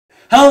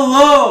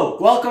Hello!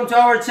 Welcome to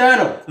our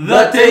channel,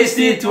 The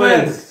Tasty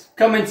Twins.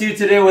 Coming to you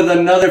today with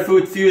another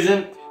food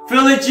fusion.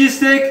 Philly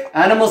Cheesesteak,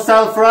 Animal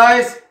Style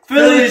Fries.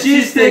 Philly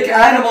Cheesesteak,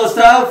 Animal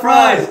Style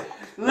Fries.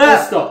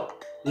 Let's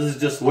stop. This is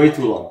just way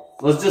too long.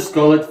 Let's just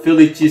call it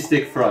Philly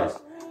Cheesesteak Fries.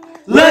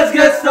 Let's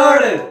get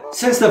started!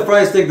 Since the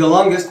fries take the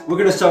longest, we're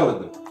gonna start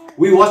with them.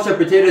 We wash our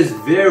potatoes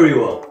very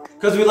well,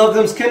 because we love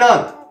them skin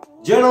on.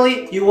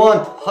 Generally, you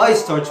want high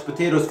starch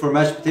potatoes for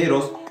mashed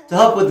potatoes to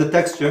help with the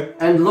texture,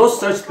 and low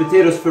starch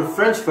potatoes for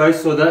french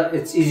fries so that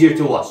it's easier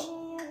to wash.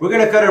 We're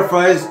gonna cut our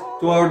fries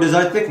to our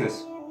desired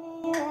thickness.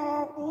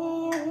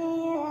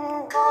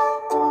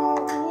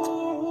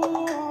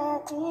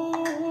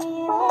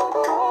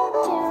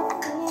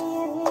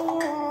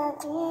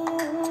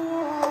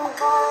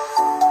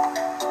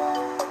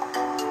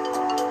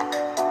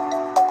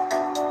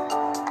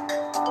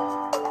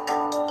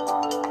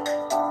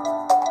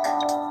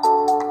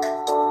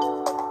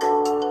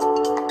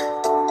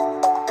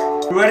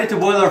 We're ready to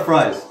boil our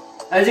fries.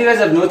 As you guys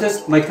have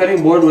noticed, my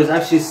cutting board was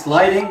actually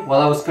sliding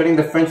while I was cutting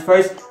the french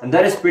fries, and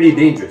that is pretty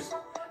dangerous.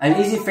 An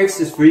easy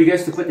fix is for you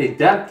guys to put a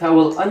damp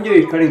towel under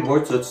your cutting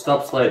board so it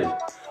stops sliding.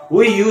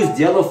 We used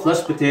yellow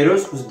flush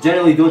potatoes, which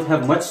generally don't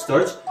have much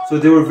starch, so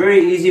they were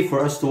very easy for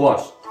us to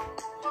wash.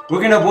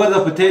 We're gonna boil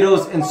the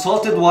potatoes in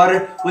salted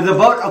water with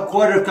about a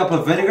quarter cup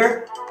of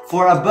vinegar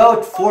for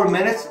about 4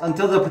 minutes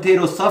until the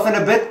potatoes soften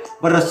a bit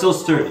but are still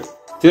sturdy.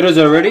 Potatoes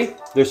are ready.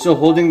 They're still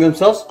holding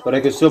themselves, but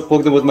I can still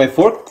poke them with my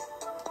fork.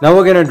 Now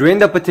we're gonna drain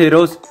the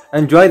potatoes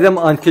and dry them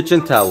on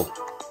kitchen towel.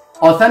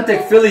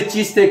 Authentic Philly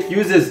cheesesteak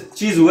uses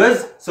cheese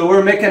whiz, so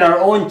we're making our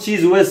own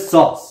cheese whiz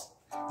sauce.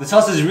 The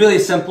sauce is really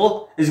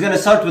simple. It's gonna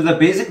start with a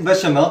basic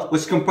bechamel,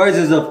 which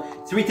comprises of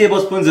 3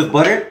 tablespoons of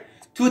butter,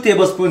 2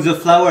 tablespoons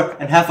of flour,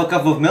 and half a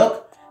cup of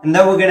milk. And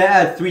then we're gonna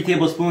add 3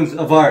 tablespoons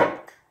of our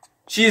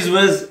cheese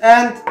whiz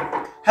and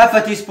half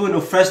a teaspoon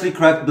of freshly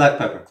cracked black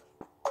pepper.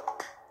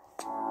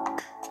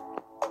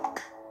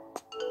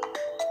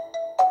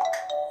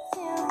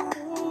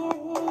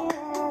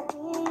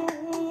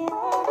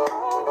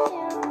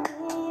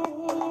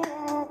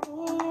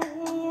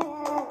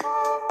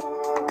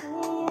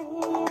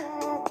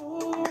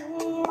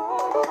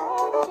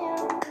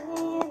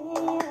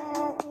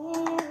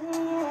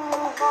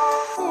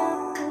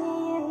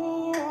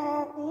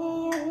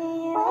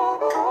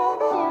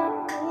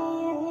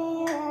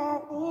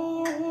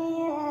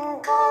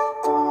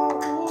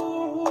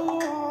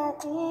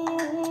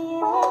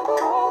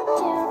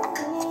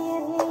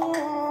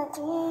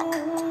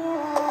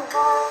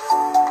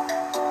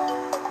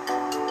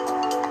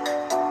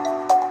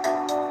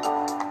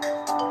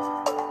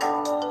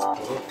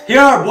 Here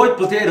are our boiled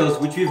potatoes,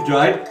 which we've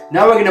dried.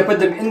 Now we're going to put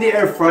them in the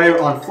air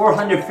fryer on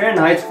 400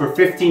 Fahrenheit for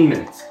 15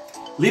 minutes.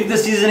 Leave the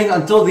seasoning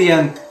until the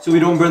end so we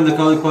don't burn the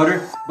garlic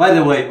powder. By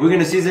the way, we're going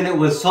to season it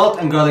with salt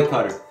and garlic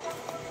powder.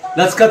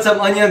 Let's cut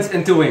some onions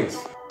into wings.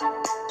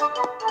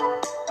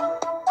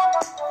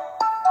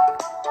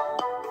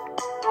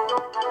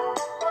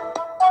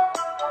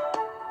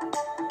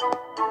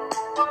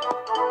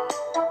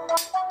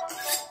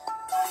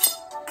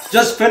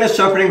 Just finished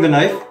sharpening the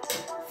knife.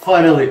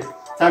 Finally,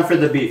 time for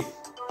the beef.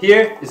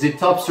 Here is a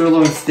top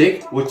sirloin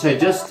steak, which I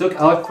just took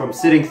out from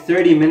sitting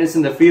 30 minutes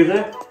in the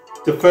freezer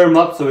to firm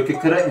up so we could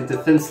cut it into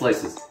thin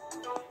slices.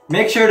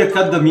 Make sure to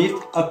cut the meat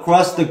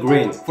across the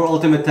grain for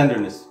ultimate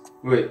tenderness.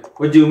 Wait,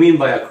 what do you mean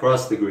by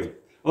across the grain?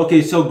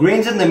 Okay, so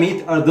grains in the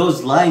meat are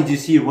those lines you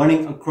see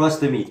running across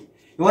the meat.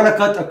 You want to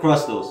cut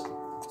across those.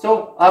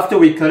 So after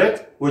we cut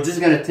it, we're just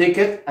going to take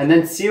it and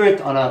then sear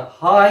it on a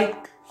high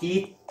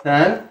heat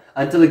pan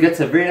until it gets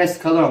a very nice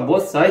color on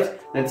both sides.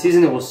 Then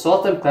season it with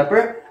salt and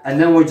pepper, and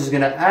then we're just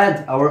gonna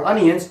add our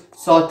onions,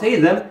 saute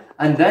them,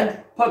 and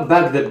then put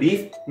back the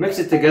beef, mix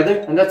it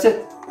together, and that's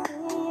it.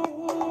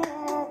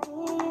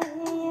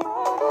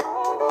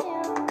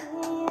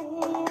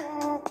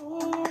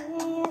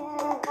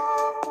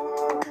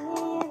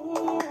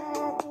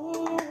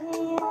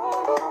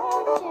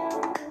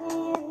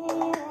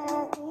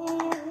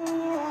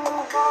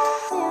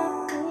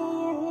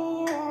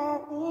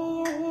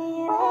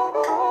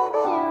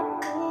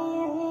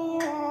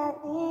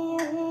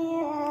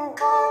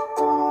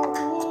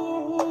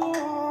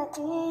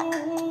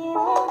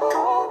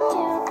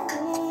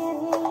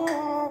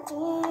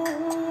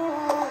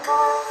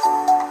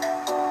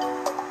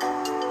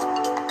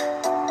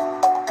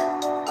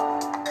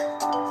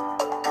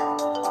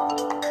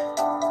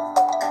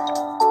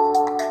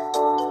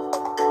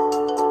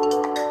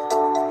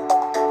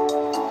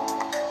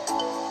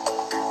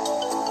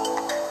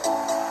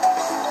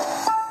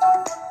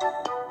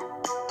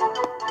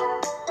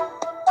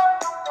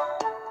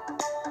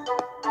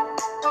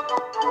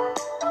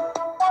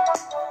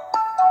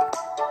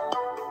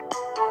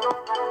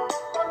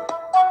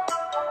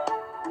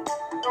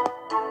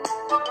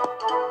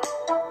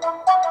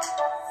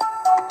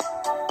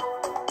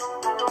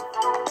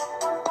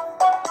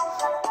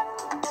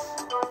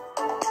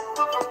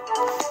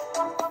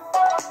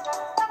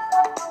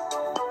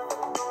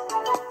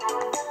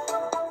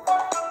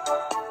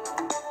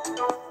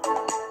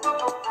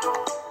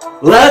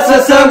 Let's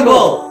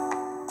assemble!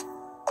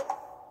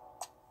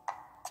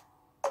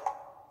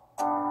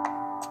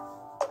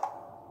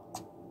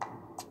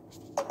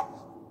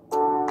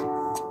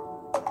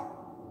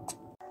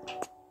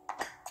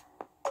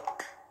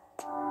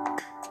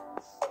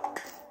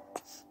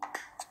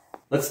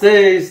 Let's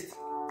taste.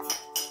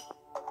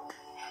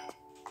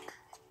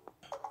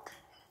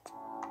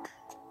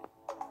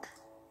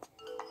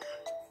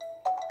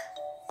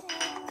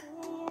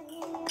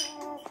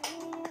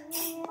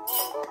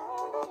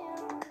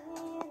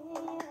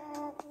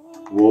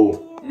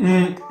 Whoa.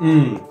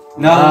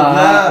 Now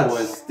that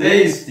was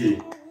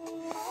tasty.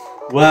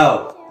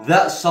 Wow,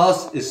 that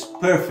sauce is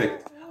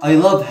perfect. I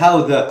love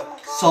how the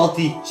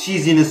salty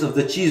cheesiness of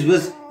the cheese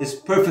whiz is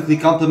perfectly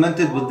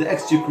complemented with the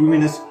extra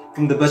creaminess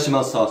from the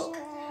bechamel sauce.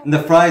 And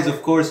the fries,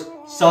 of course,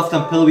 soft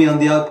and pillowy on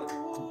the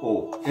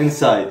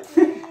inside,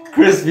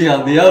 crispy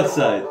on the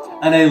outside.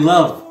 And I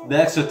love the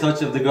extra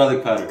touch of the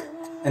garlic powder.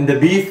 And the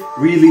beef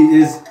really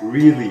is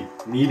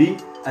meaty,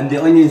 and the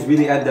onions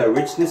really add that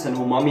richness and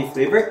umami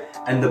flavor,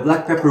 and the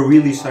black pepper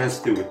really shines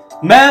through it.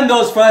 Man,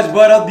 those fries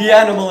brought out the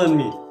animal in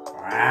me.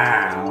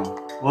 Wow.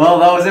 Well,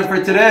 that was it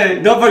for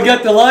today. Don't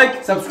forget to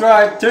like,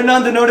 subscribe, turn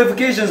on the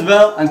notifications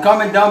bell, and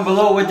comment down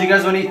below what you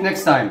guys want to eat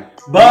next time.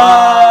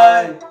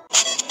 Bye!